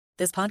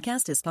This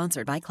podcast is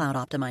sponsored by Cloud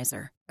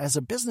Optimizer. As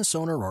a business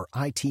owner or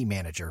IT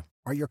manager,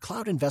 are your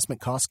cloud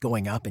investment costs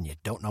going up and you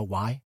don't know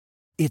why?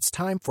 It's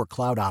time for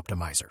Cloud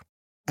Optimizer.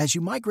 As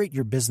you migrate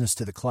your business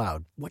to the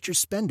cloud, what you're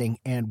spending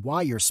and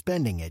why you're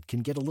spending it can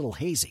get a little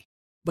hazy.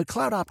 But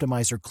Cloud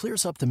Optimizer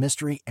clears up the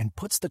mystery and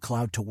puts the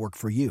cloud to work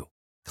for you.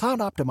 Cloud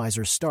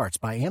Optimizer starts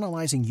by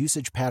analyzing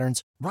usage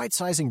patterns,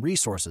 right-sizing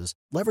resources,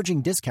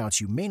 leveraging discounts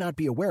you may not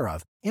be aware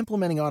of,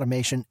 implementing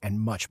automation, and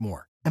much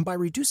more. And by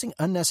reducing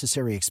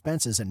unnecessary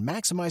expenses and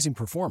maximizing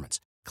performance,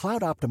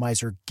 Cloud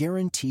Optimizer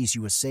guarantees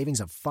you a savings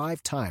of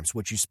 5 times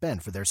what you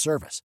spend for their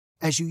service.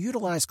 As you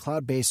utilize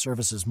cloud-based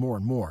services more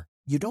and more,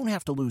 you don't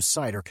have to lose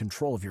sight or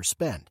control of your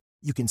spend.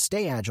 You can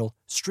stay agile,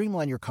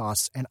 streamline your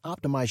costs, and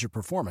optimize your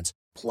performance,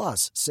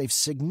 plus save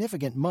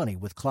significant money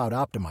with Cloud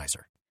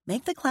Optimizer.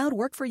 Make the cloud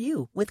work for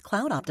you with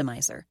Cloud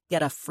Optimizer.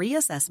 Get a free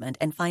assessment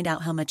and find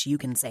out how much you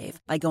can save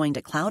by going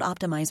to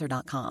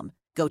cloudoptimizer.com.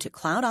 Go to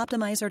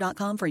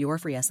cloudoptimizer.com for your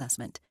free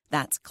assessment.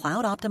 That's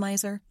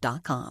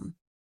cloudoptimizer.com.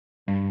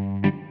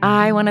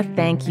 I want to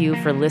thank you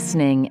for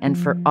listening and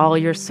for all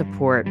your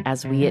support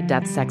as we at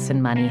Death, Sex,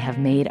 and Money have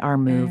made our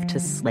move to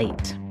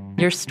Slate.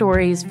 Your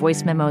stories,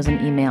 voice memos, and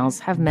emails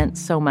have meant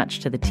so much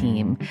to the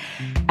team.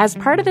 As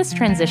part of this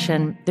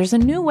transition, there's a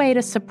new way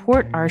to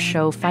support our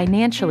show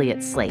financially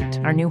at Slate,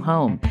 our new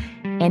home,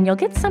 and you'll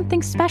get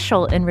something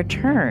special in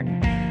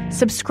return.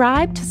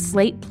 Subscribe to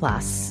Slate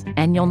Plus,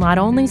 and you'll not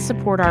only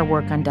support our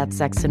work on Death,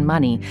 Sex, and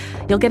Money,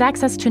 you'll get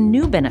access to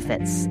new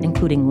benefits,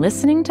 including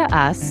listening to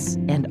us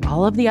and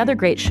all of the other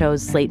great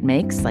shows Slate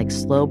makes, like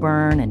Slow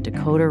Burn and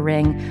Decoder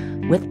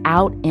Ring,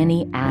 without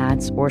any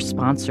ads or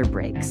sponsor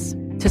breaks.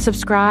 To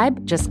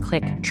subscribe, just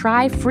click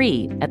Try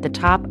Free at the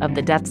top of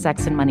the Death,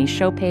 Sex, and Money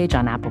show page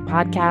on Apple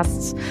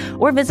Podcasts,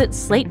 or visit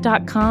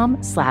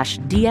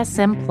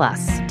slate.com/DSM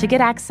Plus to get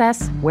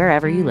access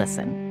wherever you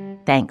listen.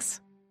 Thanks.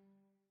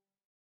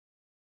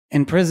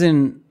 In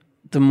prison,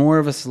 the more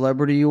of a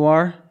celebrity you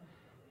are,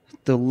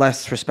 the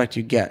less respect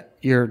you get.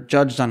 You're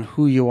judged on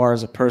who you are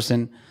as a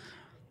person.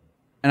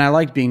 And I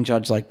like being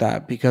judged like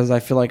that because I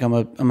feel like I'm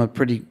a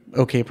pretty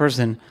okay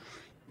person.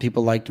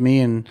 People liked me,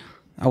 and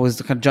I was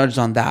kind of judged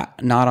on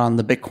that, not on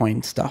the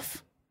Bitcoin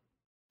stuff.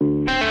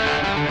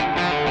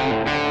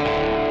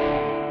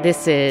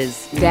 This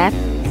is Death,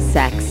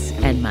 Sex,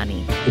 and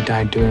Money. He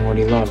died doing what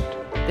he loved.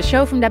 The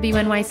show from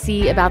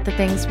WNYC about the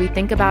things we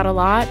think about a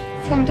lot.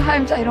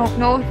 Sometimes I don't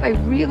know if I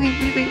really,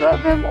 really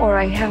love him or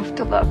I have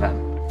to love him.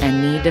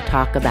 And need to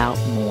talk about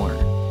more.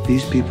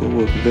 These people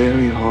work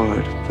very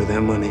hard for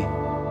their money.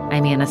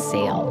 I'm Anna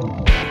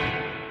Sale.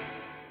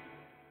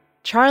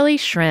 Charlie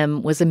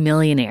Shrem was a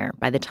millionaire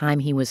by the time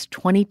he was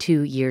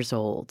 22 years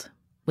old.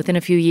 Within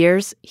a few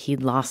years,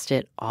 he'd lost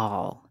it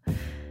all.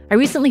 I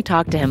recently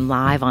talked to him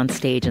live on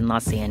stage in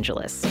Los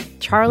Angeles.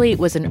 Charlie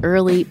was an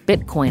early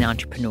Bitcoin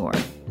entrepreneur.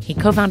 He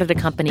co-founded a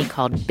company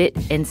called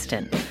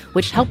BitInstant,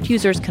 which helped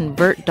users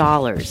convert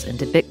dollars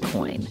into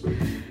Bitcoin.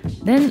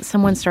 Then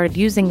someone started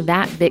using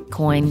that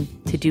Bitcoin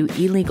to do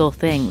illegal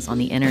things on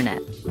the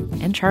internet,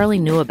 and Charlie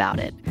knew about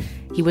it.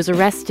 He was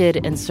arrested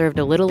and served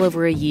a little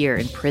over a year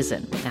in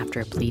prison after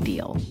a plea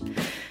deal.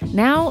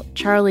 Now,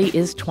 Charlie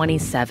is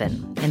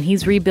 27, and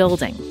he's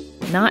rebuilding,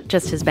 not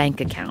just his bank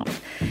account.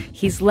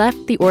 He's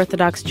left the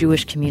Orthodox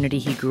Jewish community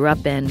he grew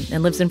up in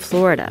and lives in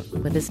Florida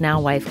with his now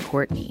wife,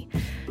 Courtney.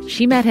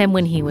 She met him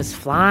when he was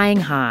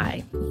flying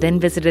high, then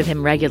visited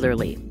him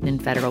regularly in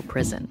federal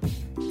prison.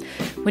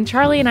 When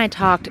Charlie and I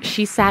talked,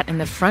 she sat in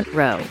the front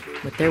row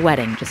with their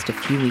wedding just a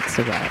few weeks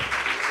away.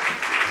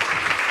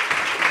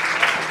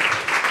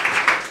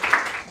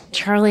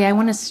 Charlie, I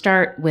want to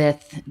start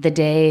with the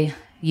day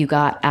you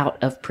got out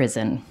of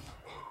prison.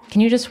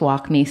 Can you just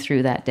walk me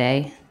through that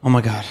day? Oh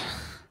my God.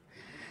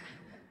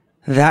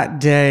 That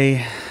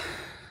day,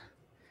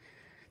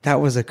 that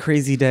was a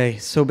crazy day.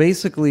 So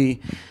basically,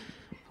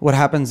 what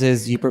happens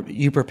is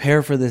you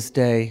prepare for this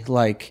day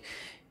like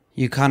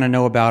you kind of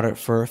know about it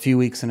for a few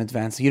weeks in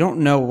advance. You don't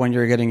know when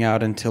you're getting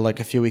out until like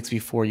a few weeks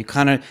before. You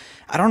kind of,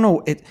 I don't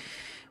know,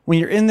 when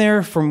you're in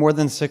there for more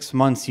than 6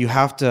 months, you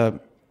have to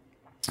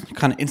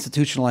kind of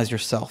institutionalize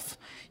yourself.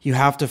 You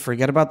have to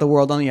forget about the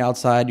world on the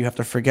outside. You have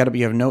to forget about,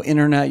 you have no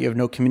internet, you have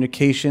no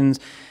communications.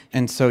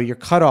 And so you're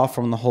cut off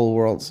from the whole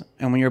world.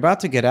 And when you're about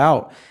to get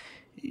out,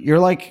 you're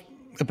like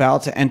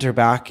about to enter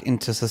back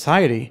into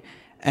society.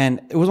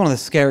 And it was one of the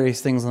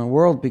scariest things in the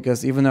world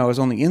because even though I was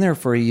only in there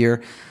for a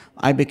year,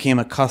 I became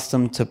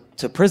accustomed to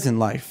prison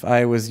life.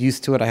 I was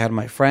used to it. I had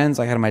my friends.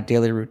 I had my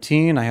daily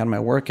routine. I had my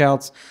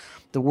workouts.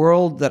 The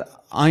world that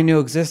I knew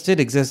existed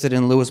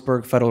in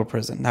Lewisburg Federal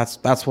Prison.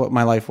 That's what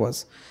my life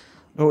was.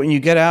 But when you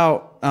get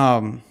out,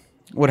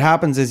 what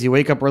happens is you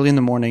wake up early in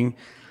the morning.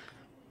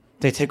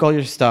 They take all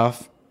your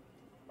stuff.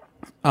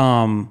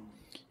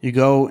 You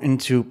go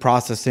into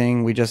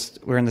processing.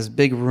 We're in this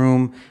big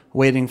room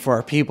waiting for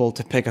our people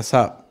to pick us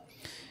up.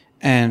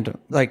 And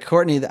like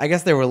Courtney, I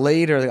guess they were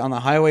late or on the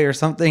highway or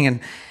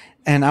something.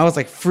 And I was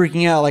like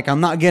freaking out, like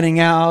I'm not getting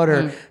out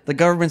or the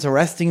government's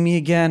arresting me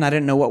again. I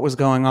didn't know what was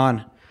going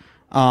on.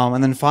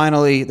 And then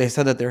finally they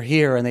said that they're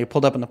here and they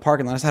pulled up in the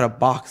parking lot. I just had a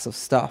box of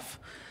stuff.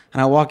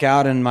 And I walk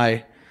out in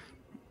my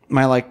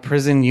like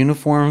prison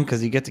uniform,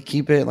 because you get to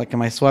keep it, like in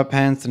my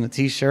sweatpants and a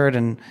t-shirt,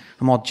 and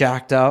I'm all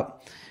jacked up.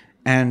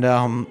 And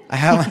I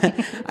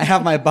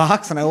have my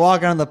box, and I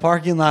walk out in the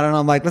parking lot, and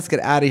I'm like, let's get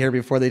out of here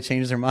before they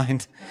change their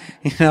mind,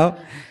 you know?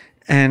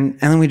 And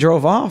then we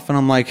drove off, and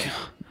I'm like,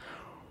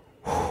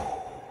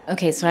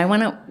 Okay,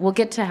 so we'll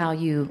get to how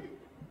you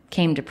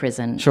came to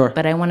prison. Sure.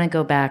 But I want to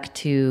go back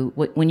to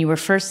when you were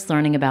first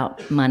learning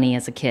about money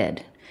as a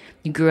kid.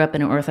 You grew up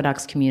in an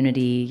Orthodox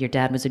community. Your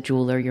dad was a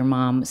jeweler. Your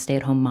mom,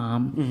 stay-at-home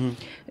mom. Mm-hmm.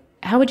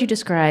 How would you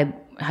describe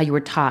how you were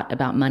taught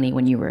about money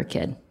when you were a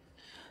kid?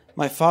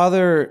 My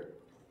father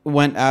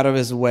went out of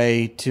his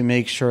way to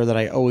make sure that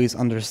I always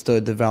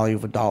understood the value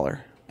of a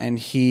dollar. And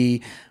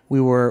we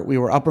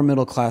were upper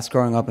middle class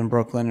growing up in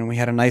Brooklyn, and we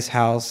had a nice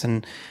house,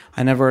 and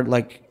I never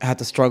had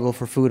to struggle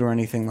for food or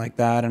anything like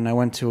that. And I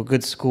went to a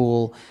good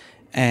school,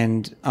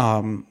 and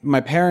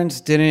my parents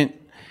didn't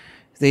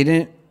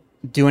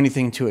do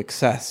anything to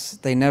excess.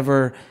 They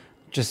never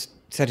just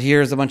said,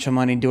 here's a bunch of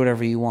money, do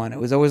whatever you want. It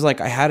was always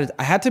like I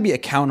had to be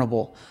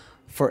accountable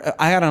for.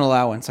 I had an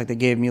allowance, like they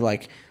gave me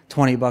like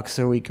 $20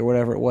 a week or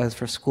whatever it was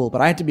for school,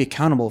 but I had to be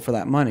accountable for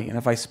that money. And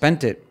if I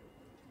spent it,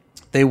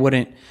 they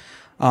wouldn't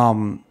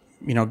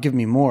give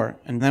me more.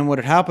 And then what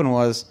had happened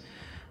was,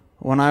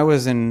 when I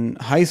was in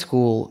high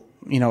school,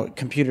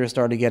 computers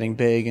started getting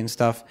big and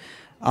stuff.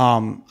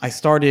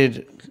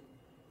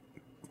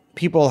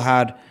 People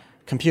had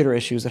computer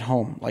issues at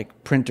home,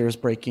 like printers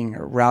breaking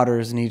or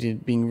routers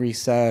needed being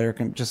reset, or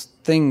just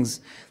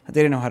things that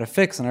they didn't know how to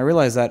fix. And I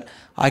realized that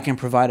I can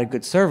provide a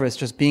good service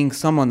just being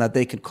someone that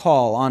they could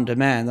call on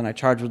demand. And I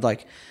charged with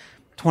like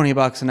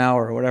 $20 an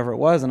hour or whatever it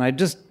was. And I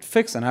just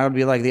fix it. I would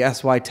be like the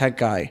SY tech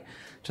guy,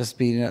 just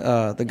be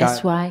the guy.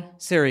 SY?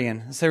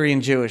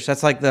 Syrian Jewish.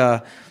 That's like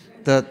the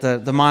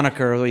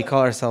moniker we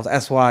call ourselves,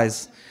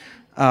 SYs.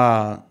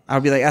 I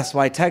would be like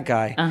SY tech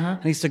guy. Uh-huh.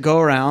 I used to go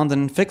around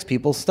and fix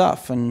people's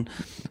stuff. And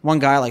one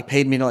guy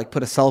paid me to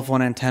put a cell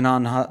phone antenna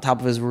on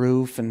top of his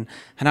roof. And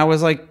I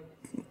was like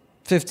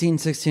 15,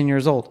 16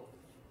 years old.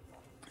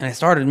 And I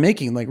started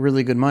making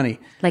really good money.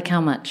 Like how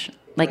much?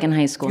 Like in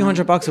high school?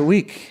 $200 a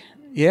week.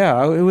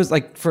 Yeah. It was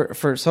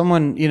for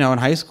someone, in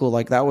high school,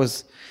 that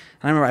was,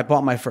 I remember I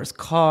bought my first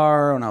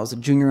car when I was a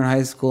junior in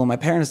high school. My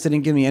parents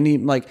didn't give me any,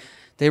 but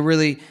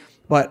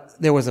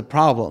there was a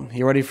problem.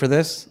 You ready for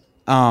this?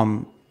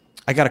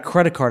 I got a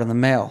credit card in the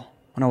mail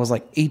when I was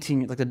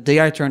 18, the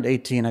day I turned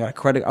 18. I got a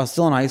credit. I was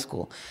still in high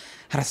school.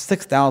 Had a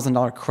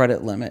 $6,000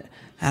 credit limit,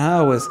 and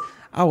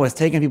I was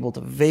taking people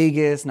to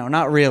Vegas. No,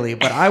 not really,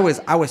 but I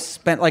was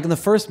spent in the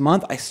first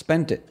month. I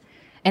spent it.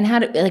 And how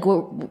did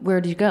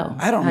where did you go?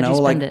 I don't know. How'd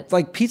you spend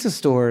it? Pizza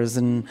stores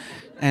and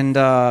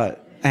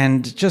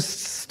just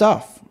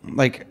stuff.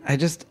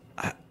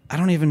 I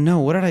don't even know.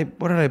 What did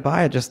I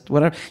buy? Just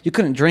whatever. You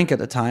couldn't drink at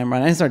the time,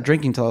 right? I didn't start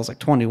drinking until I was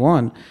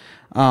 21.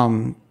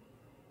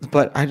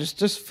 But I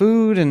just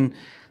food and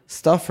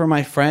stuff for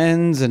my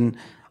friends. And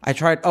I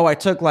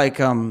took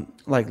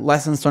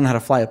lessons to learn how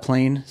to fly a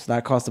plane. So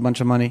that cost a bunch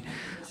of money.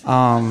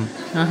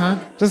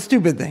 Just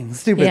stupid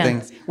things.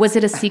 Was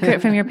it a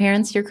secret from your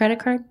parents, your credit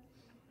card?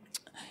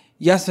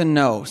 Yes and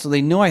no. So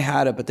they knew I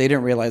had it, but they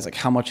didn't realize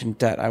how much in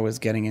debt I was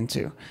getting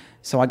into.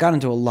 So I got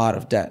into a lot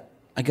of debt.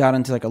 I got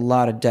into a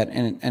lot of debt,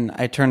 and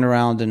I turned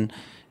around and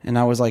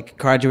I was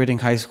graduating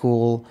high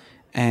school,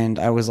 and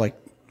I was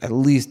at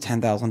least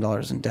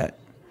 $10,000 in debt.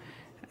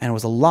 And it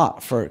was a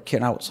lot for a kid,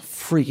 and I was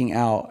freaking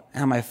out.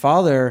 And my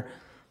father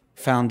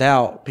found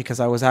out because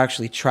I was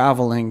actually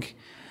traveling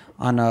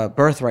on a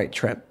birthright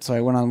trip. So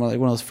I went on one of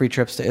those free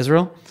trips to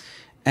Israel,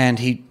 and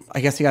I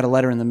guess he got a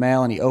letter in the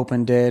mail, and he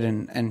opened it,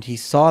 and he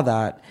saw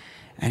that,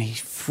 and he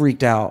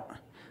freaked out.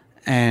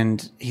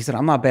 And he said,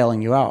 I'm not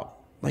bailing you out.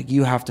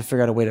 You have to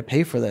figure out a way to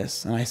pay for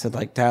this. And I said,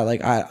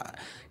 Dad,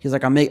 he's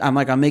like, I'm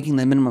making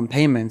the minimum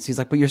payments. He's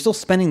like, but you're still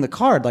spending the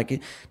card.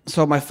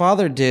 So what my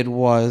father did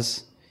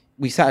was,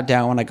 we sat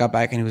down when I got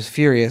back, and he was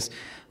furious.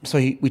 So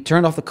we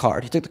turned off the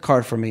card. He took the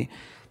card from me,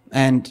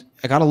 and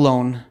I got a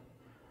loan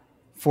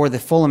for the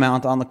full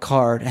amount on the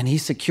card, and he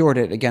secured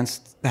it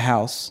against the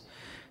house.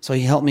 So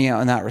he helped me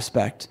out in that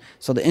respect.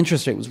 So the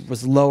interest rate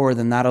was lower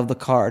than that of the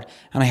card,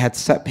 and I had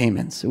set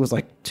payments. It was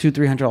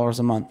 $200-$300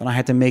 a month, and I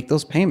had to make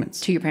those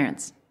payments. To your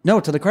parents? No,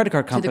 to the credit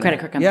card company. To the credit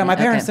card company. Yeah, my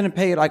parents didn't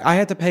pay it. I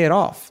had to pay it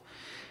off,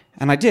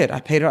 and I did. I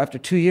paid it off after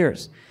 2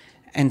 years.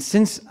 And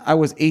since I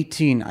was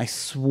 18, I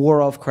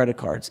swore off credit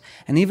cards.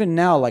 And even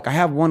now, I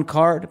have one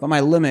card, but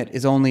my limit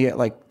is only at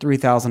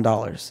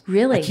 $3,000.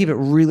 Really? I keep it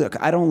really.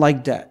 I don't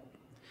like debt.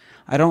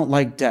 I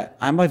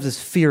have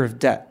this fear of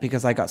debt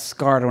because I got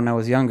scarred when I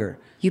was younger.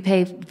 You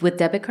pay with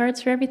debit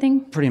cards for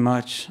everything? Pretty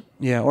much,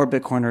 yeah, or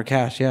Bitcoin or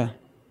cash, yeah.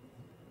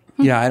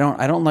 Yeah, I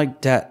don't like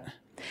debt.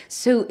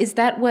 So is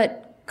that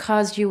what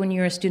caused you when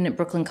you were a student at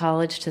Brooklyn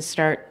College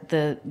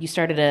to you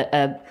started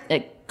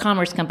a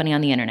commerce company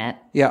on the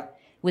internet? Yeah.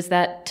 Was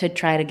that to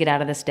try to get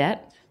out of this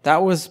debt?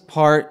 That was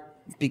part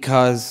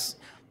because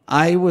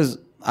I was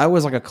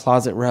like a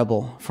closet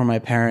rebel for my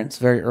parents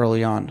very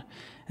early on,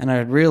 and I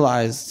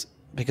realized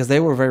because they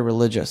were very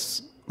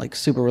religious,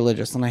 super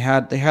religious, and they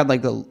had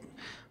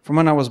from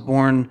when I was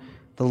born,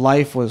 the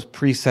life was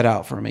pre-set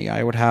out for me.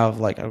 I would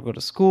go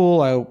to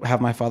school. I would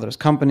have my father's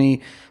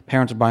company.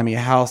 Parents would buy me a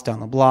house down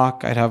the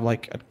block.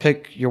 I'd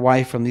pick your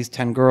wife from these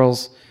 10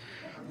 girls.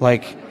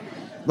 But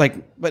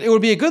it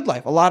would be a good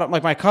life. A lot of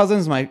my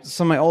cousins,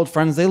 some of my old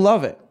friends, they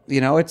love it.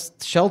 It's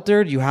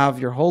sheltered. You have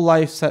your whole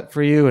life set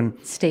for you and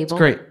stable. It's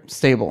great,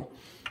 stable.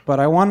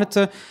 But I wanted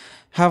to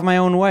have my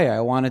own way.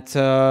 I wanted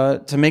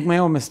to make my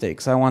own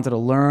mistakes. I wanted to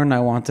learn. I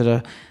wanted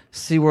to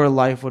see where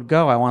life would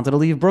go. I wanted to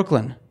leave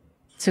Brooklyn.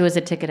 So it was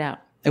a ticket out.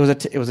 It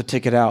was a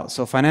ticket out.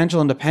 So financial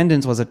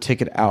independence was a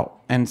ticket out.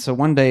 And so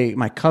one day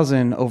my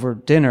cousin over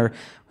dinner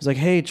was like,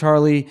 "Hey,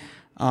 Charlie,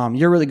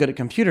 you're really good at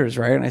computers,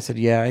 right?" And I said,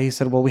 "Yeah." He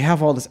said, "Well, we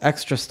have all this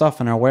extra stuff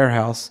in our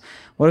warehouse.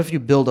 What if you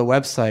build a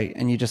website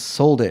and you just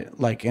sold it,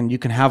 and you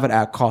can have it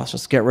at cost,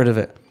 just get rid of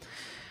it?"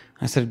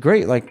 I said,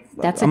 "Great.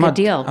 That's a good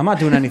deal. I'm not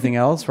doing anything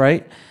else,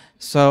 right?"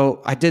 So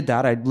I did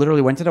that. I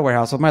literally went to the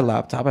warehouse with my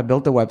laptop. I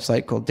built a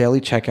website called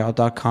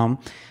dailycheckout.com.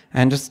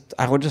 And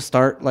I would just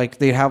start,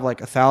 they'd have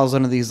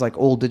 1,000 of these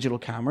old digital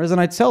cameras, and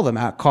I'd sell them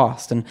at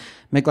cost and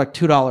make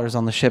 $2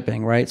 on the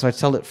shipping, right? So I'd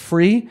sell it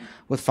free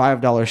with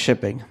 $5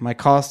 shipping. My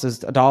cost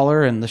is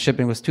 $1 and the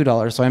shipping was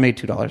 $2, so I made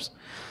 $2.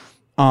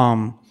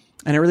 And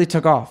it really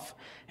took off.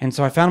 And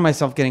so I found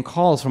myself getting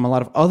calls from a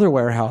lot of other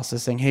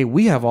warehouses saying, "Hey,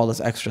 we have all this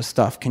extra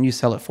stuff. Can you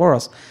sell it for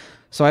us?"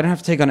 So I didn't have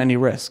to take on any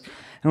risk.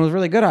 And it was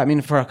really good. I mean,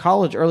 for a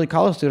early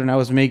college student, I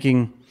was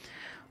making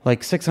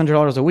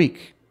 $600 a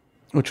week,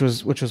 which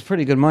was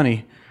pretty good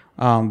money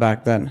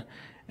back then.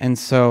 And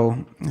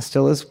so it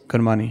still is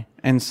good money.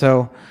 And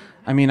so,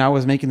 I mean, I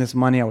was making this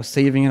money. I was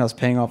saving it. I was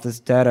paying off this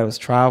debt. I was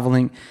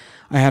traveling.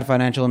 I had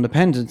financial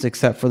independence,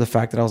 except for the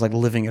fact that I was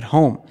living at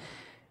home.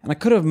 And I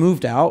could have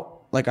moved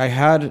out.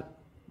 It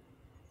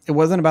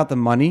wasn't about the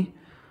money,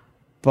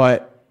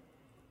 but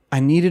I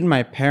needed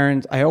my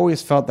parents. I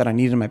always felt that I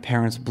needed my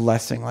parents'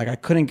 blessing. I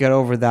couldn't get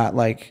over that.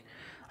 I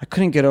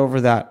couldn't get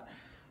over that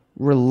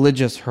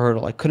religious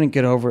hurdle. I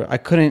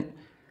couldn't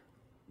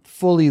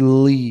fully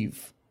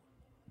leave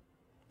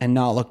and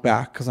not look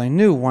back, because I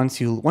knew once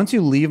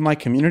you leave my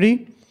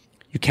community,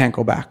 you can't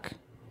go back.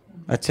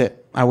 That's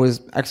it. I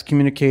was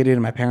excommunicated,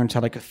 and my parents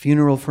had a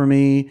funeral for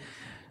me.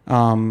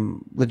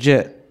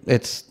 Legit.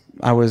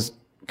 I was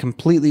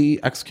completely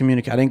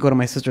excommunicated. I didn't go to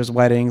my sister's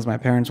weddings. My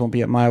parents won't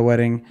be at my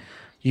wedding.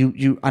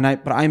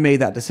 But I made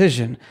that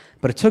decision,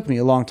 but it took me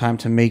a long time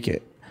to make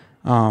it.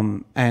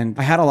 And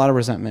I had a lot of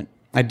resentment.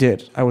 I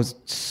did. I was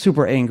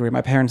super angry.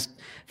 My parents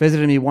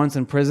visited me once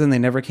in prison. They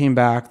never came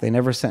back. They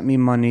never sent me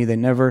money.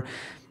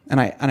 And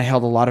I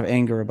held a lot of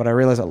anger, but I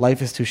realized that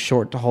life is too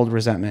short to hold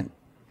resentment.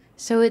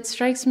 So it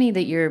strikes me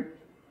that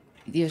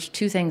there's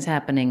two things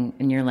happening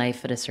in your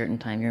life at a certain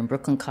time. You're in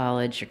Brooklyn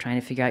College. You're trying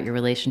to figure out your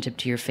relationship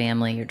to your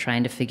family. You're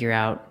trying to figure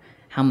out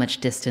how much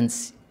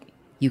distance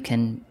you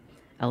can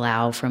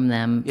allow from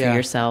them for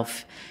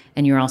yourself.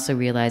 And you're also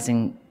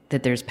realizing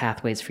that there's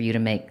pathways for you to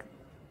make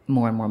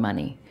more and more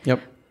money.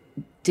 Yep.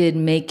 Did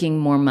making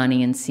more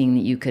money and seeing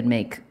that you could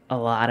make a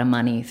lot of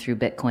money through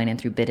Bitcoin and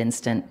through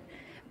BitInstant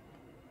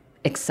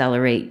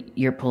accelerate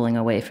your pulling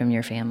away from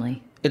your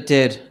family? It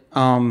did.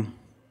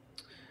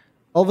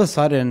 All of a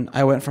sudden,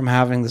 I went from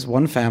having this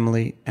one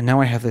family, and now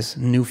I have this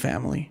new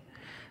family,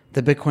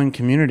 the Bitcoin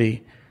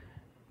community.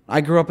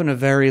 I grew up in a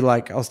very,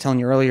 I was telling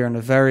you earlier, in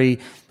a very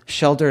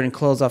sheltered and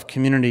closed-off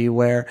community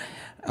where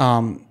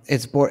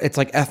it's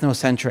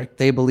ethnocentric.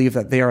 They believe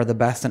that they are the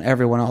best and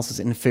everyone else is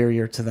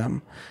inferior to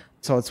them.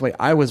 So it's the way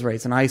I was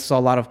raised, and I saw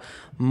a lot of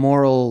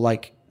moral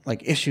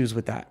issues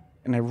with that,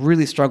 and I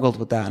really struggled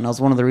with that, and that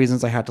was one of the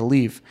reasons I had to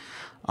leave.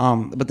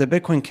 But the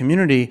Bitcoin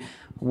community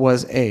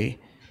was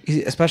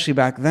especially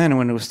back then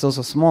when it was still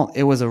so small,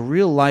 it was a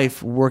real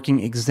life working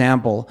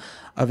example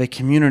of a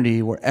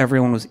community where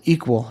everyone was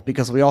equal,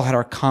 because we all had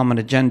our common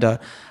agenda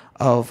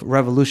of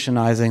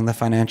revolutionizing the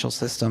financial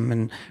system.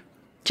 And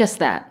just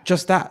that.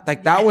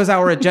 That was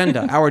our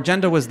agenda. Our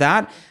agenda was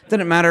that.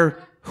 Didn't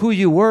matter who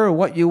you were or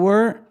what you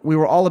were. We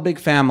were all a big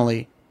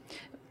family.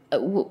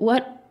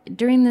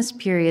 During this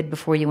period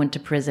before you went to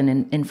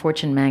prison, in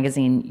Fortune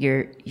magazine,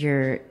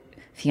 your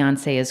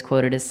fiance is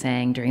quoted as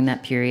saying during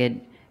that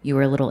period, you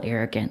were a little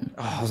arrogant.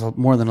 Oh, I was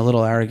more than a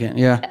little arrogant,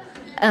 yeah.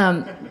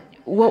 In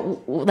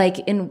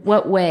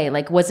what way?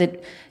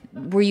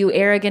 Were you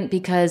arrogant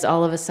because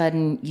all of a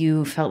sudden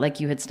you felt like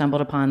you had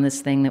stumbled upon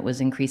this thing that was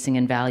increasing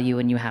in value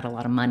and you had a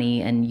lot of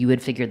money and you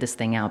had figured this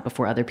thing out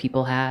before other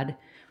people had?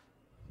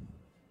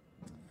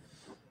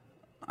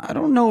 I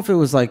don't know if it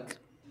was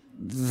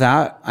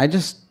that. I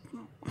just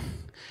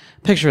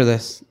picture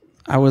this.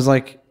 I was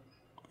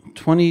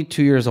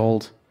 22 years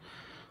old.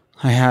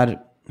 I had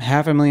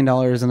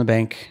 $500,000 in the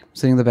bank,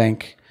 sitting in the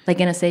bank.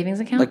 In a savings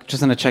account?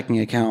 Just in a checking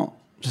account.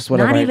 Just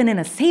whatever. Not even in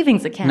a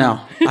savings account. No.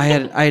 I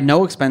had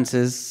no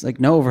expenses,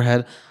 no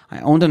overhead. I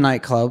owned a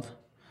nightclub.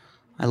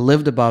 I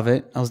lived above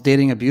it. I was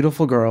dating a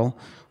beautiful girl.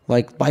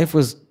 Life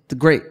was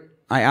great.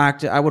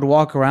 I would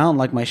walk around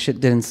like my shit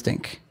didn't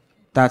stink.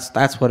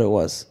 That's what it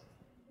was.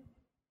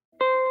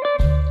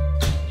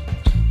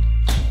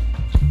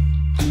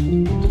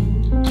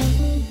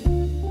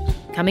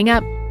 Coming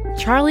up,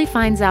 Charlie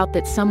finds out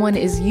that someone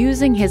is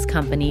using his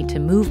company to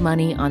move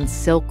money on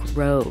Silk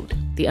Road,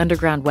 the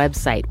underground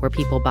website where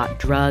people bought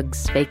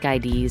drugs, fake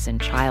IDs,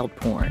 and child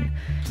porn.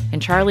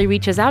 And Charlie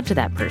reaches out to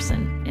that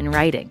person in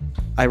writing.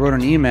 I wrote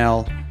an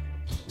email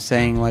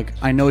saying, like,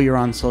 I know you're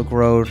on Silk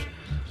Road.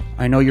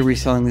 I know you're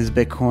reselling these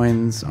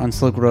Bitcoins on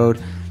Silk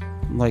Road.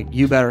 Like,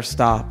 you better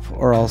stop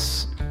or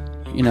else,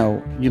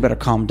 you better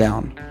calm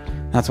down.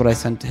 That's what I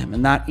sent to him.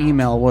 And that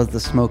email was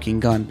the smoking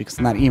gun, because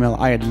in that email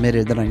I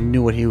admitted that I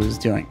knew what he was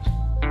doing.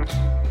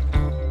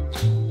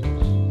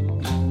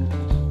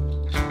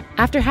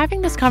 After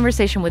having this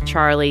conversation with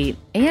Charlie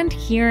and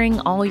hearing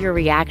all your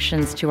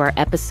reactions to our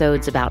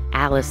episodes about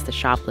Alice the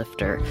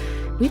shoplifter,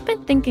 we've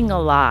been thinking a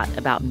lot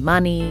about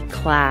money,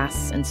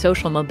 class, and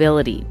social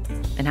mobility,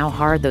 and how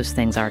hard those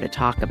things are to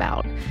talk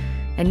about.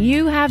 And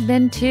you have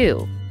been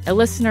too. A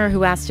listener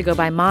who asked to go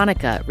by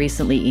Monica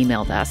recently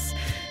emailed us.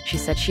 She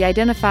said she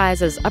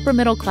identifies as upper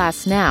middle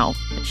class now,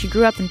 but she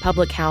grew up in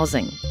public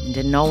housing and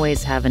didn't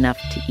always have enough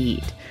to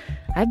eat.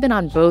 I've been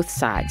on both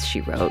sides,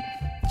 she wrote.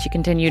 She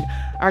continued,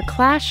 our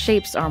class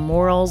shapes our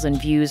morals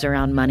and views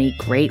around money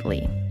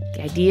greatly.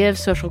 The idea of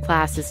social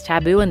class is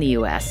taboo in the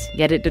U.S.,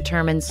 yet it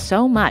determines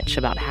so much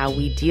about how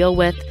we deal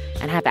with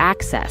and have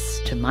access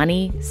to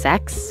money,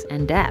 sex,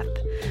 and death.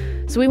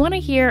 So we want to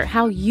hear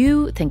how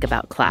you think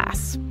about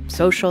class,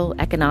 social,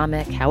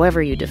 economic,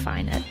 however you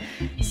define it.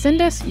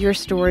 Send us your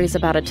stories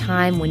about a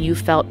time when you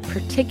felt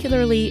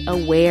particularly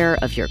aware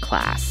of your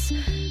class,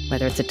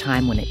 whether it's a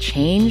time when it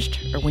changed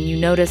or when you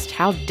noticed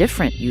how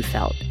different you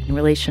felt in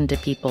relation to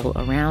people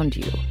around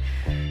you.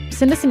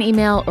 Send us an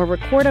email or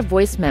record a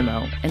voice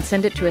memo and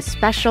send it to a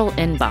special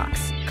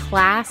inbox,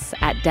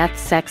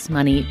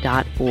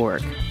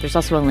 class@deathsexmoney.org. There's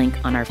also a link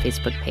on our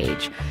Facebook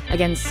page.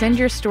 Again, send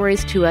your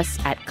stories to us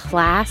at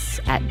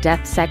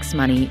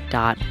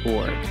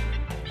class@deathsexmoney.org.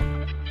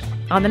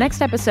 On the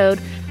next episode,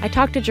 I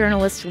talked to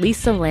journalist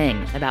Lisa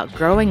Ling about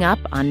growing up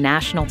on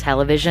national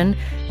television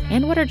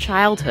and what her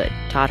childhood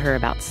taught her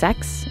about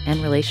sex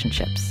and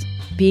relationships.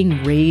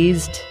 Being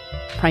raised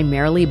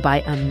primarily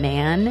by a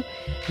man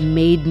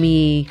made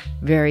me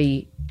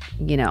very,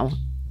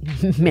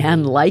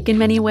 man-like in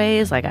many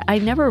ways. Like, I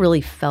never really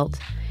felt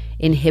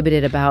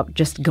inhibited about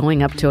just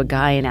going up to a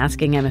guy and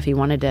asking him if he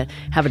wanted to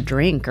have a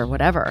drink or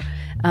whatever.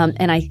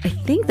 And I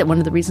think that one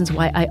of the reasons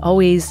why I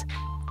always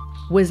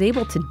was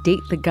able to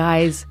date the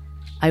guys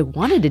I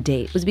wanted to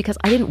date was because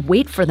I didn't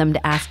wait for them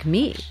to ask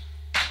me.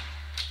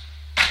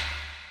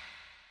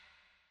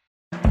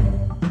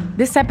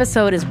 This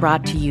episode is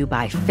brought to you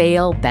by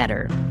Fail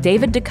Better,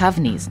 David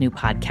Duchovny's new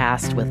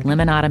podcast with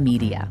Limonada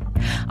Media.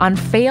 On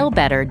Fail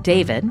Better,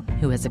 David,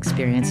 who has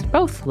experienced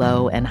both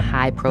low and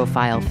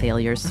high-profile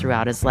failures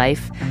throughout his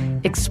life,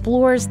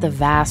 explores the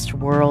vast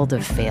world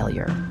of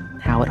failure,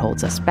 how it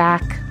holds us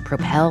back,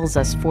 propels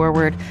us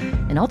forward,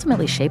 and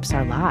ultimately shapes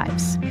our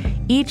lives.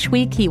 Each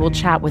week, he will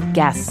chat with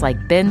guests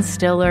like Ben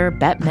Stiller,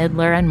 Bette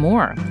Midler, and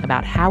more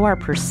about how our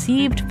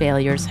perceived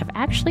failures have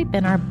actually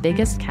been our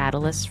biggest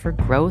catalysts for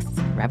growth,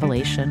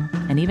 revelation,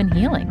 and even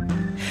healing.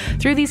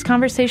 Through these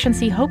conversations,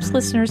 he hopes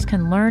listeners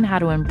can learn how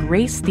to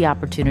embrace the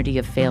opportunity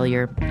of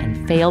failure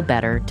and fail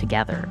better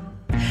together.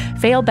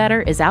 Fail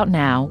Better is out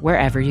now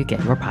wherever you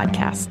get your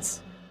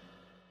podcasts.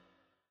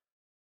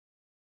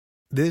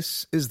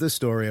 This is the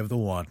story of the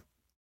one.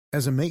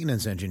 As a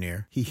maintenance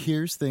engineer, he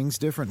hears things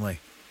differently.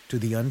 To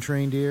the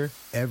untrained ear,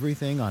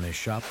 everything on his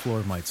shop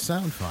floor might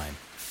sound fine,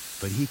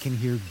 but he can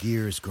hear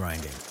gears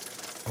grinding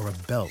or a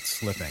belt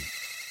slipping.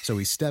 So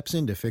he steps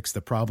in to fix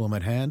the problem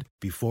at hand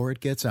before it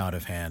gets out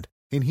of hand.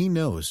 And he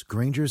knows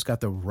Grainger's got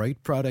the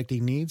right product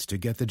he needs to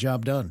get the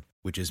job done,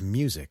 which is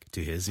music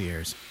to his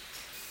ears.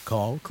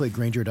 Call, click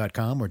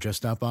Grainger.com, or just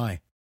stop by.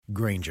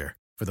 Grainger,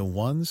 for the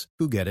ones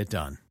who get it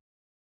done.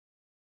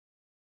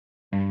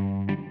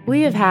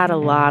 We have had a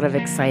lot of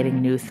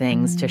exciting new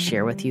things to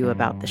share with you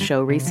about the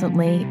show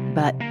recently,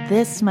 but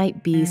this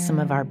might be some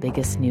of our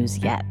biggest news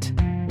yet.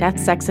 Death,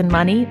 Sex, and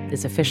Money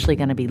is officially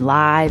going to be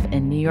live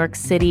in New York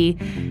City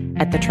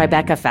at the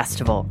Tribeca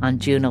Festival on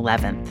June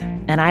 11th.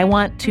 And I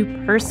want to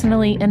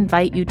personally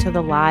invite you to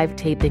the live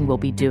taping we'll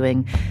be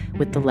doing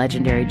with the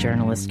legendary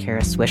journalist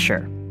Kara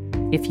Swisher.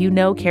 If you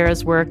know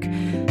Kara's work,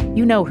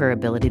 you know her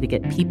ability to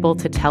get people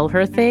to tell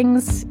her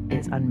things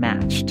is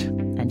unmatched.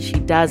 And she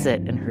does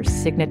it in her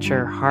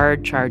signature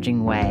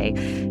hard-charging way.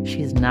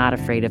 She's not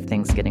afraid of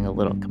things getting a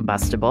little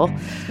combustible.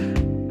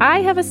 I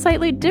have a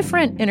slightly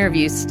different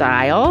interview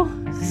style,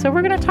 so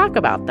we're going to talk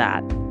about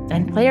that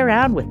and play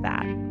around with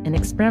that in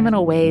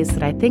experimental ways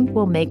that I think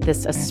will make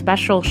this a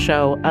special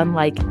show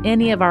unlike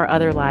any of our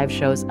other live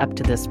shows up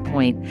to this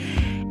point.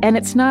 And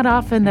it's not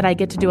often that I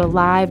get to do a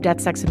live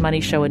Death, Sex, and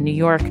Money show in New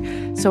York,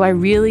 so I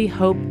really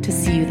hope to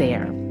see you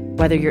there.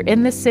 Whether you're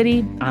in the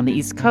city, on the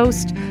East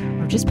Coast,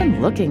 or just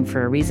been looking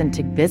for a reason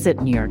to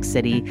visit New York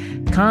City,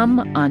 come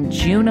on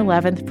June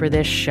 11th for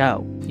this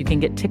show. You can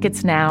get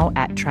tickets now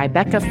at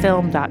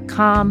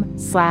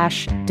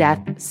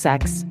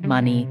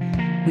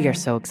tribecafilm.com/deathsexmoney. We are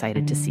so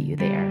excited to see you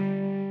there.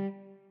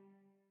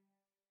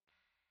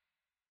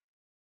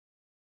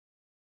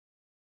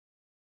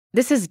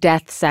 This is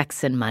Death,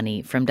 Sex, and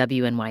Money from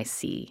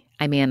WNYC.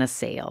 I'm Anna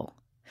Sale.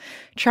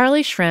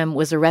 Charlie Shrem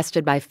was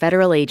arrested by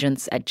federal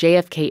agents at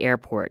JFK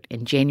Airport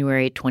in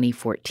January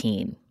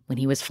 2014 when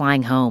he was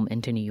flying home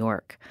into New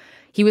York.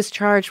 He was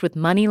charged with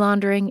money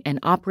laundering and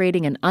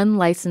operating an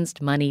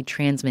unlicensed money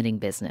transmitting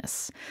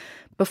business.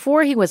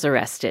 Before he was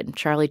arrested,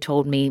 Charlie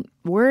told me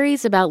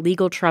worries about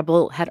legal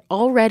trouble had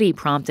already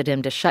prompted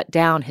him to shut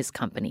down his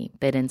company,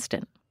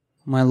 BitInstant.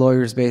 My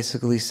lawyers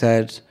basically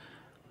said,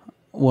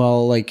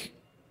 well, like,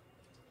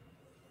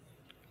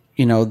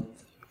 you know,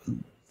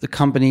 the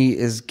company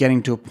is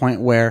getting to a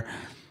point where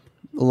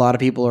a lot of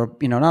people are,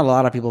 not a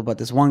lot of people, but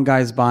this one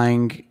guy's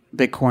buying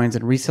Bitcoins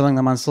and reselling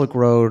them on Silk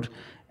Road.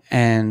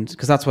 And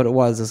because that's what it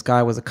was. This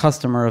guy was a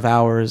customer of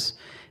ours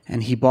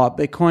and he bought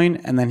Bitcoin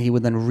and then he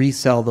would then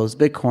resell those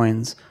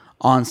Bitcoins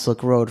on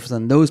Silk Road. So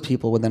then those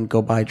people would then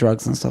go buy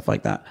drugs and stuff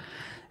like that.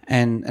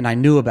 And I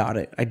knew about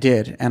it. I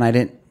did. And I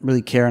didn't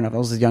really care enough. I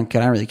was a young kid.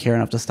 I didn't really care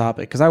enough to stop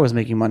it because I was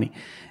making money.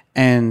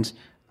 And,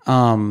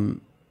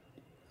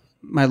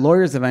 my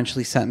lawyers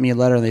eventually sent me a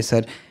letter and they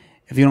said,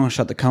 if you don't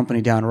shut the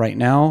company down right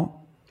now,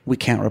 we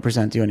can't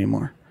represent you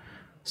anymore.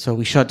 So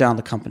we shut down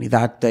the company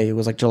that day. It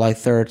was like July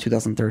 3rd,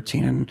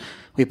 2013. And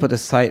we put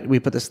this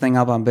thing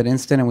up on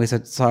BitInstant and we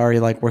said,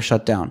 sorry, like we're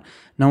shut down.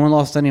 No one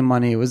lost any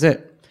money. It was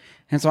it.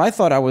 And so I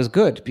thought I was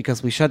good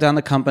because we shut down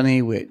the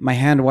company. My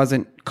hand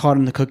wasn't caught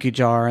in the cookie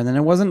jar. And then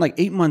it wasn't like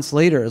 8 months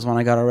later is when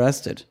I got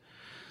arrested.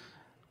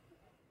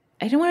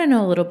 I do want to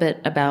know a little bit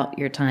about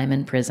your time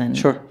in prison.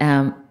 Sure.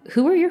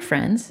 Who were your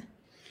friends?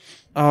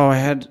 Oh,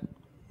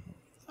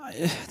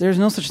 there's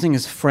no such thing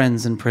as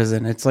friends in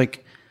prison. It's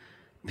like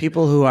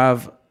people who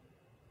have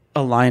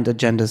aligned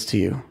agendas to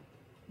you.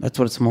 That's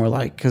what it's more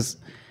like. Because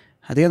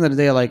at the end of the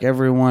day, like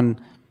everyone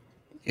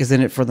is in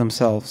it for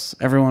themselves.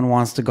 Everyone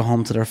wants to go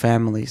home to their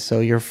family.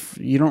 So you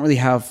don't really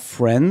have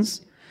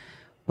friends,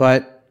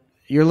 but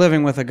you're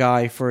living with a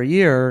guy for a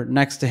year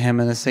next to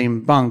him in the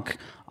same bunk.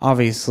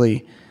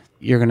 Obviously,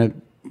 you're gonna,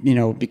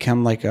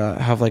 become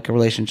have a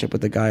relationship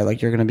with the guy.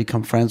 Like you're gonna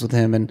become friends with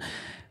him, and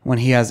when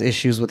he has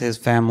issues with his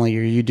family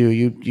or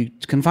you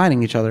confide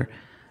in each other.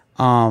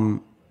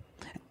 A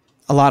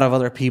lot of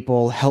other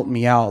people help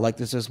me out. Like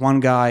there's this one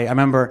guy, I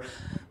remember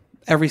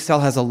every cell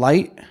has a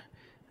light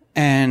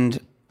and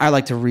I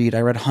like to read.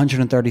 I read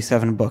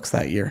 137 books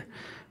that year.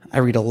 I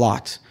read a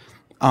lot.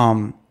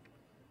 I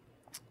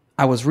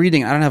was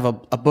reading, I don't have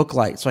a book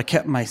light, so I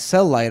kept my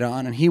cell light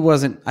on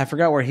and I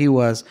forgot where he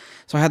was.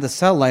 So I had the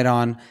cell light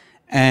on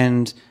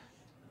and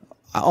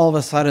all of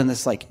a sudden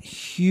this like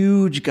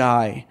huge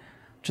guy,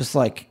 just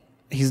like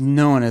he's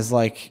known as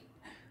like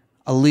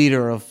a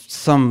leader of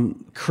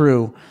some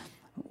crew,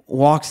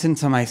 walks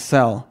into my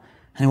cell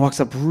and he walks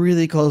up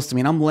really close to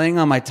me and I'm laying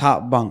on my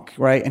top bunk,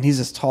 right? And he's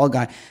this tall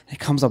guy. And he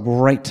comes up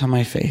right to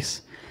my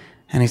face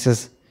and he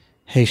says,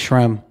 hey,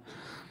 Shrem,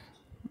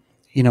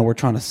 we're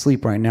trying to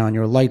sleep right now and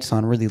your light's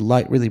on really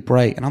light, really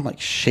bright. And I'm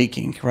like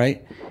shaking,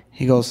 right?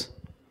 He goes,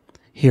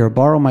 here,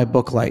 borrow my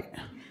book light.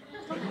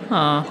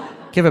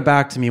 Aw. Give it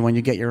back to me when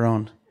you get your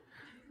own.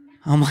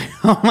 I'm like,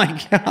 oh my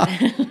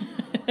God.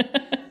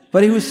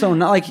 But he was so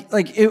not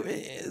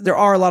there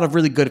are a lot of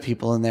really good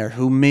people in there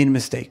who made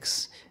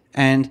mistakes.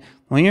 And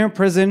when you're in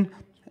prison,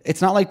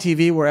 it's not like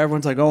TV where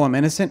everyone's like, oh, I'm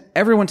innocent.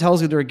 Everyone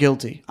tells you they're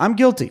guilty. I'm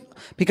guilty.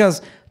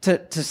 Because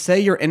to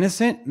say you're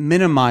innocent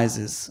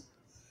minimizes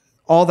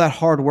all that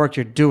hard work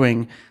you're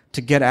doing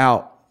to get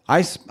out.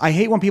 I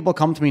hate when people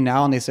come to me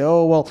now and they say,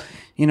 oh, well,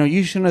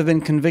 you shouldn't have been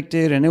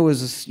convicted and it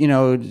was,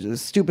 a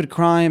stupid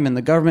crime and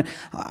the government.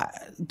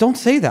 Don't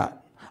say that.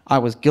 I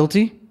was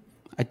guilty.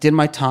 I did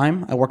my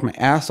time. I worked my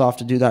ass off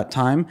to do that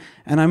time,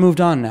 and I moved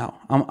on now.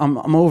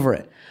 I'm over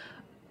it.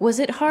 Was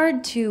it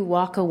hard to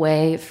walk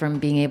away from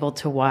being able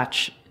to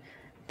watch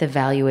the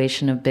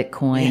valuation of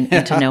Bitcoin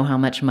and to know how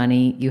much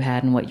money you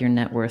had and what your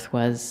net worth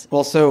was?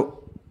 Well,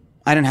 so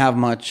I didn't have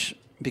much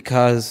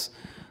because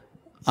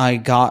I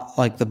got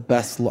like the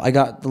best. I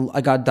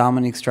got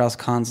Dominique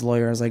Strauss-Kahn's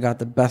lawyers. I got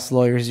the best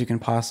lawyers you can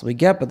possibly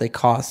get, but they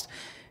cost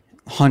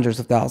hundreds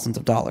of thousands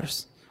of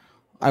dollars.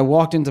 I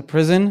walked into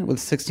prison with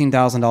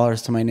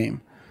 $16,000 to my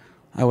name.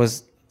 I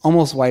was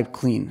almost wiped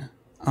clean.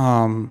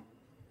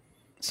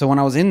 So when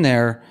I was in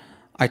there,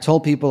 I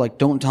told people, like,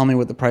 don't tell me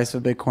what the price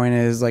of Bitcoin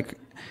is. Like,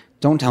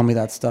 don't tell me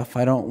that stuff.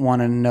 I don't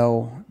want to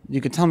know.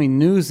 You could tell me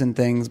news and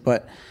things,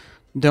 but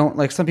don't,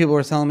 like some people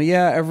were telling me,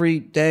 yeah, every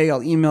day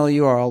I'll email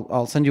you or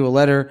I'll send you a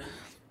letter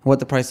what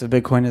the price of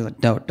Bitcoin is.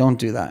 Like, no, don't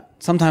do that.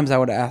 Sometimes I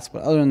would ask,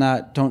 but other than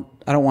that,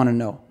 I don't want to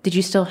know. Did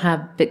you still have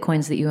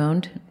Bitcoins that you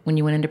owned when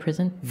you went into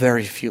prison?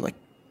 Very few, like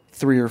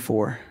 3 or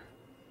 4.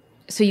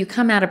 So you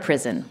come out of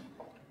prison.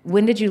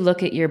 When did you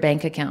look at your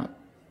bank account,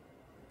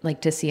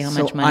 like to see how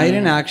much money? I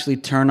didn't actually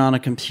turn on a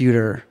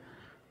computer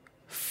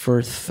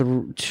for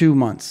 2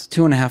 months,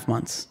 2.5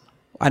 months.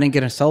 I didn't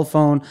get a cell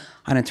phone.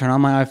 I didn't turn on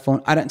my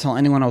iPhone. I didn't tell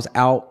anyone I was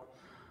out.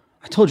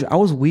 I told you, I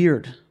was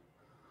weird.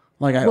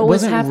 Like, I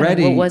wasn't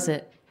ready. What was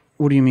it?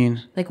 What do you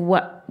mean? Like,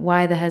 what?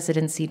 Why the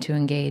hesitancy to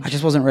engage? I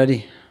just wasn't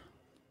ready.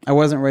 I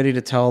wasn't ready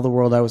to tell the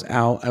world I was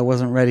out. I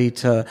wasn't ready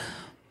to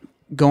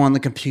go on the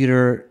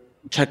computer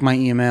check my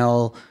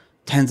email,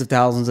 tens of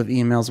thousands of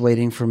emails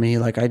waiting for me.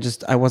 Like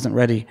I wasn't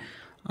ready.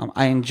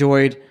 I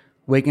enjoyed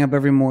waking up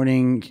every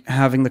morning,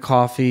 having the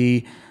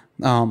coffee.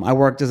 I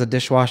worked as a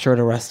dishwasher at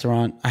a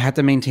restaurant. I had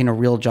to maintain a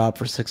real job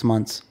for 6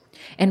 months.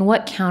 And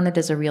what counted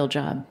as a real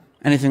job?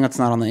 Anything that's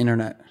not on the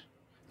internet.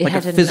 Like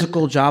a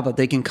physical job that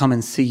they can come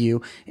and see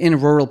you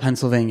in rural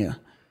Pennsylvania.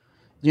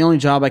 The only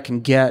job I can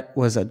get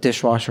was a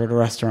dishwasher at a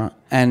restaurant.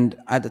 And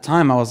at the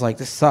time, I was like,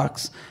 this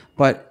sucks.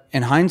 But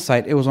in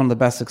hindsight, it was one of the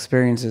best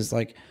experiences.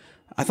 Like,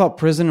 I thought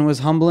prison was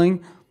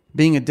humbling.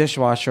 Being a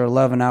dishwasher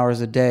 11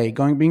 hours a day,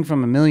 being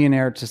from a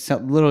millionaire to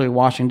literally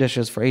washing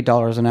dishes for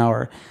 $8 an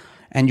hour.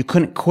 And you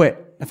couldn't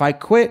quit. If I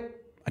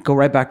quit, I'd go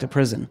right back to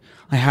prison.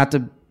 I had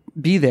to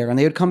be there, and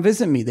they would come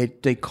visit me.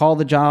 They'd call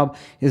the job,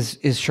 is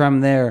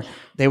Shrem there?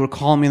 They would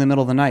call me in the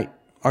middle of the night.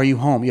 Are you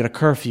home? You had a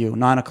curfew,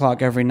 9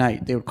 o'clock every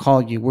night. They would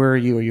call you. Where are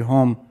you? Are you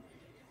home?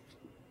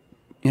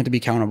 You had to be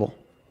accountable.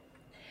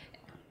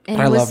 And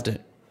but I loved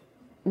it.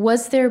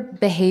 Was there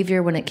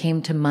behavior when it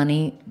came to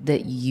money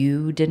that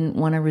you didn't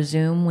want to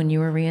resume when you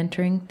were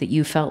reentering, that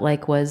you felt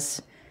like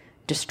was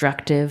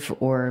destructive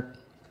or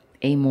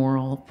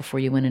amoral before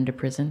you went into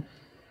prison?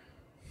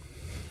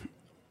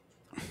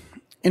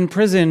 In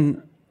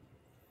prison,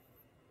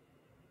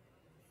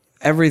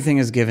 everything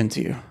is given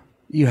to you.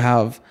 You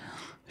have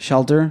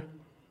shelter,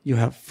 you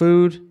have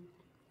food,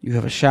 you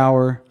have a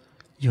shower,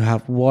 you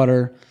have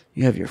water,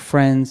 you have your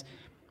friends.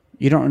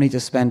 You don't need to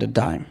spend a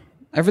dime.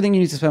 Everything you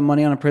need to spend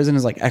money on in prison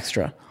is like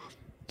extra.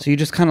 So you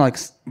just kind of like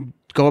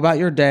go about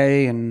your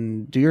day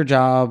and do your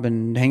job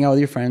and hang out with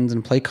your friends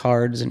and play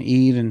cards and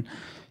eat and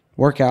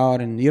work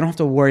out, and you don't have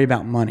to worry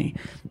about money.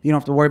 You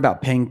don't have to worry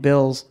about paying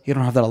bills. You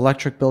don't have that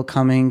electric bill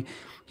coming.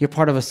 You're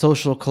part of a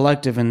social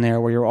collective in there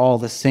where you're all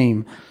the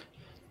same.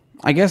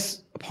 I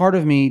guess part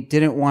of me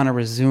didn't want to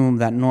resume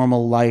that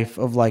normal life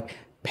of like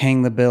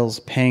paying the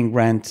bills, paying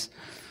rent,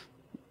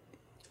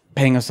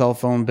 paying a cell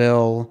phone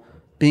bill,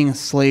 being a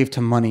slave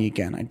to money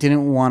again. I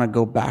didn't want to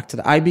go back to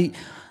that.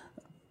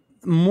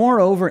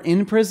 Moreover,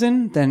 in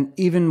prison than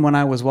even when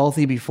I was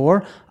wealthy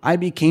before, I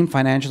became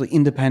financially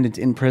independent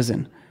in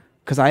prison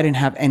because I didn't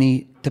have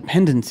any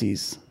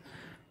dependencies.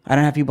 I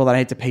didn't have people that I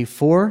had to pay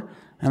for,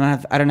 and I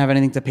didn't have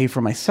anything to pay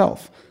for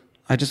myself.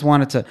 I just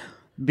wanted to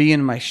be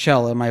in my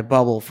shell, in my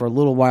bubble for a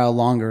little while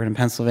longer in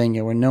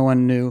Pennsylvania where no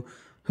one knew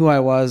who I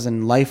was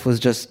and life was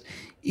just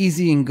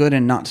easy and good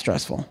and not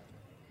stressful.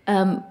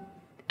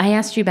 I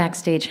asked you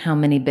backstage how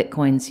many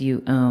Bitcoins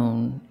you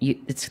own.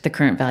 The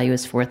current value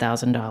is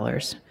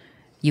 $4,000.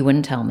 You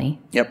wouldn't tell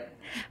me. Yep.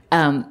 But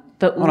I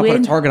want to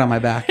put a target on my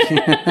back.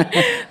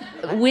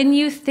 When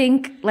you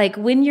think, like,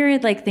 when you're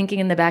like thinking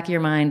in the back of your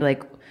mind,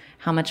 like,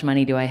 how much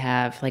money do I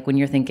have? Like when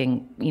you're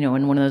thinking, you know,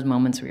 in one of those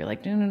moments where you're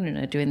like,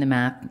 no, doing the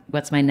math,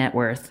 what's my net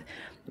worth?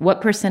 What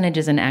percentage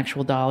is in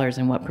actual dollars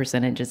and what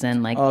percentage is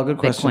in like good Bitcoin?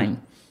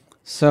 Question.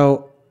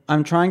 So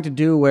I'm trying to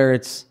do where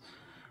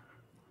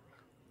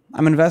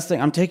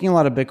I'm taking a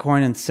lot of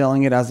Bitcoin and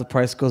selling it as the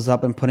price goes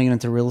up and putting it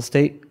into real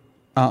estate,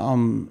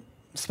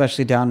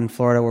 especially down in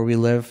Florida where we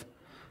live,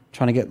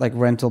 trying to get like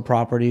rental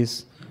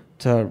properties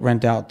to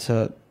rent out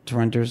to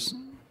renters,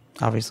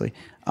 obviously.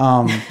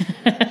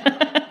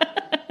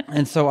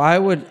 And so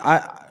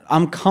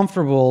I'm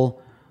comfortable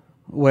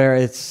where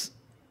it's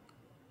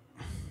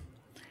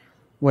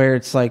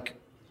like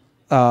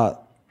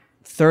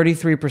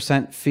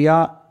 33%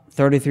 fiat,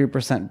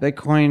 33%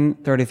 Bitcoin,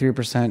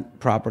 33%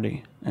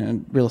 property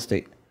and real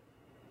estate.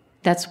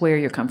 That's where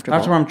you're comfortable.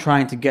 That's where I'm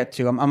trying to get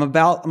to. I'm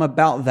about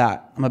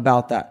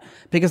that.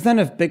 Because then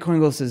if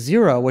Bitcoin goes to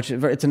zero, which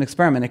it's an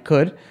experiment, it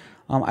could,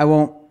 I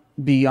won't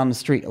be on the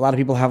street. A lot of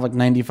people have like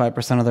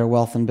 95% of their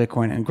wealth in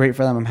Bitcoin, and great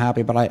for them. I'm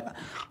happy, but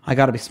I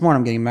got to be smart.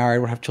 I'm getting married.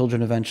 We'll have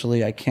children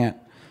eventually. I can't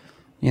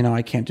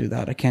do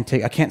that. I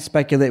can't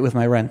speculate with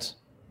my rent.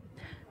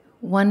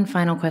 One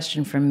final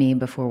question from me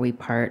before we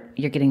part.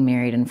 You're getting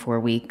married in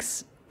 4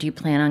 weeks. Do you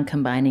plan on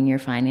combining your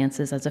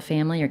finances as a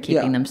family or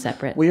keeping them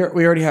separate? We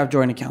already have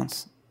joint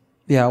accounts.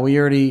 Yeah, we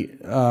already,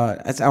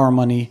 it's our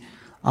money.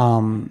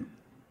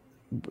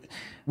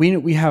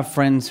 We have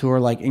friends who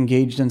are like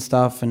engaged in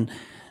stuff, and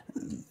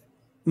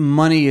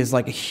money is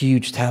like a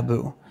huge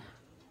taboo.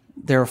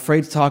 They're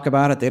afraid to talk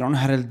about it. They don't know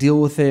how to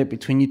deal with it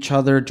between each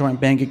other, joint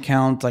bank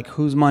accounts, like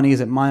whose money? Is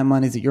it my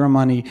money? Is it your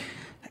money?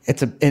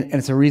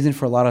 It's a reason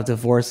for a lot of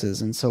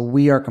divorces. And so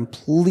we are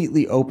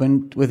completely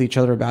open with each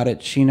other about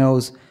it. She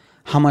knows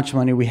how much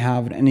money we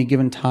have at any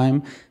given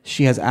time.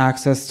 She has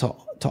access to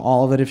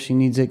all of it if she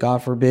needs it,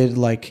 God forbid.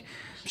 Like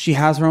she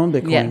has her own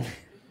Bitcoin. Yeah.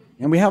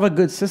 And we have a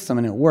good system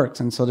and it works.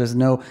 And so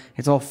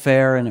it's all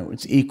fair and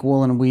it's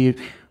equal, and we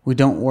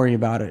don't worry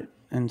about it.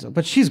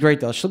 But she's great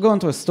though. She'll go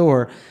into a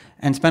store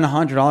and spend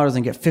 $100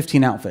 and get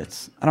 15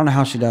 outfits. I don't know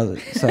how she does it.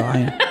 So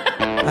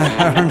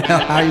I don't know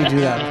how you do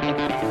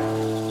that.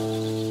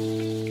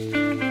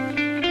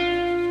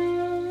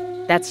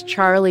 That's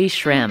Charlie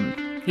Shrem.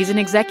 He's an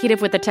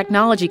executive with a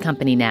technology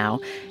company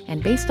now,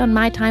 and based on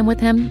my time with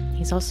him,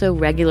 he's also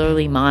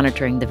regularly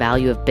monitoring the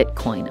value of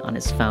Bitcoin on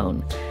his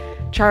phone.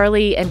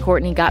 Charlie and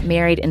Courtney got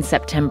married in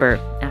September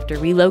after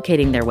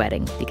relocating their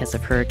wedding because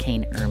of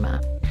Hurricane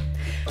Irma.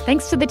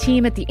 Thanks to the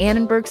team at the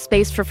Annenberg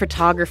Space for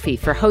Photography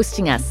for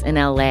hosting us in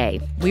LA.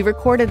 We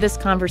recorded this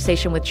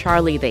conversation with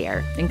Charlie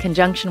there in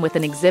conjunction with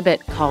an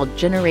exhibit called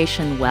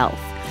Generation Wealth.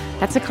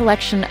 That's a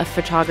collection of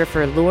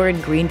photographer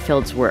Lauren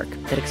Greenfield's work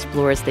that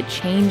explores the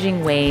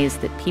changing ways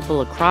that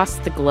people across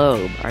the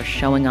globe are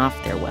showing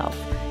off their wealth.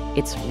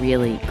 It's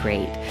really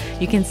great.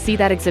 You can see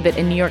that exhibit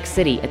in New York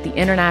City at the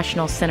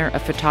International Center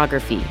of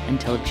Photography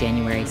until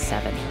January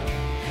 7th.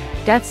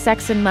 Death,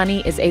 Sex, and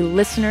Money is a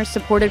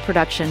listener-supported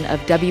production of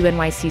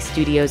WNYC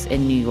Studios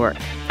in New York.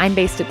 I'm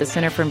based at the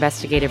Center for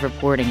Investigative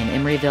Reporting in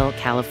Emeryville,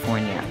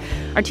 California.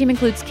 Our team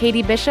includes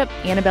Katie Bishop,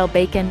 Annabelle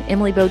Bacon,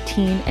 Emily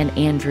Botine, and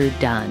Andrew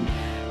Dunn.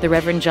 The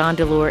Reverend John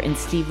DeLore and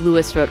Steve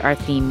Lewis wrote our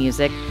theme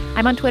music.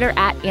 I'm on Twitter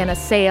at Anna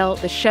Sale.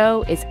 The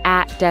show is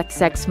at Death,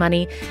 Sex,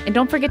 Money. And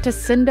don't forget to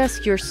send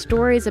us your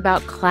stories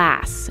about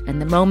class and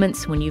the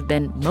moments when you've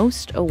been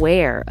most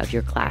aware of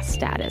your class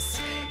status.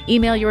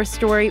 Email your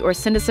story or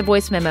send us a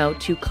voice memo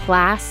to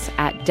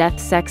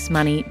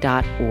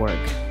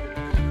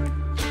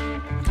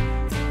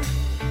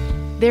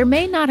class@deathsexmoney.org. There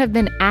may not have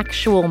been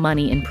actual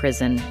money in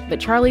prison, but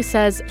Charlie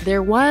says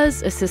there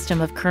was a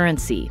system of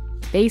currency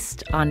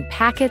based on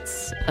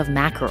packets of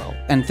mackerel.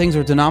 And things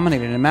are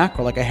denominated in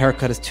mackerel, like a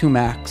haircut is 2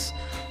 max.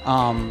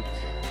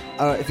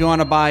 If you want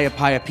to buy a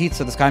pie of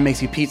pizza, this guy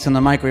makes you pizza in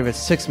the microwave at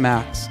 6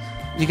 max.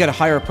 You got to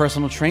hire a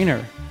personal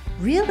trainer.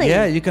 Really?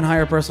 Yeah, you can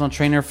hire a personal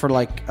trainer for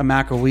like a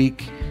mac a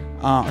week,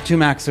 2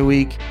 max a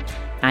week.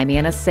 I'm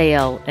Anna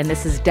Sale, and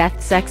this is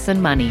Death, Sex,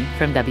 and Money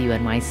from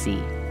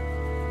WNYC.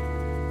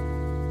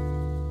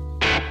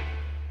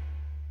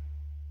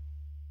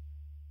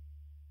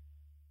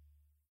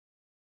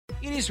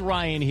 It is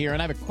Ryan here,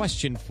 and I have a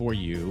question for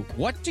you.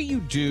 What do you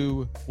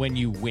do when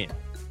you win?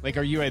 Like,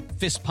 are you a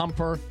fist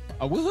pumper,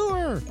 a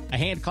woohooer, a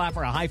hand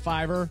clapper, a high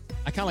fiver?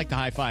 I kind of like the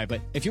high five,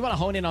 but if you want to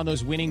hone in on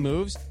those winning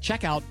moves,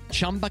 check out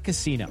Chumba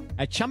Casino.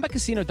 At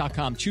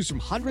ChumbaCasino.com, choose from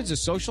hundreds of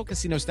social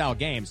casino-style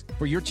games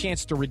for your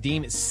chance to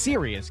redeem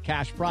serious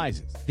cash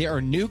prizes. There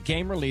are new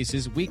game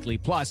releases weekly,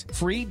 plus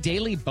free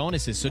daily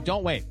bonuses, so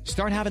don't wait.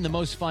 Start having the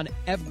most fun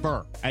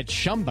ever at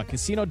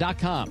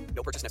ChumbaCasino.com.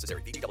 No purchase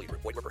necessary. VGW.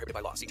 Void where prohibited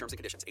by law. See terms and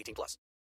conditions. 18+.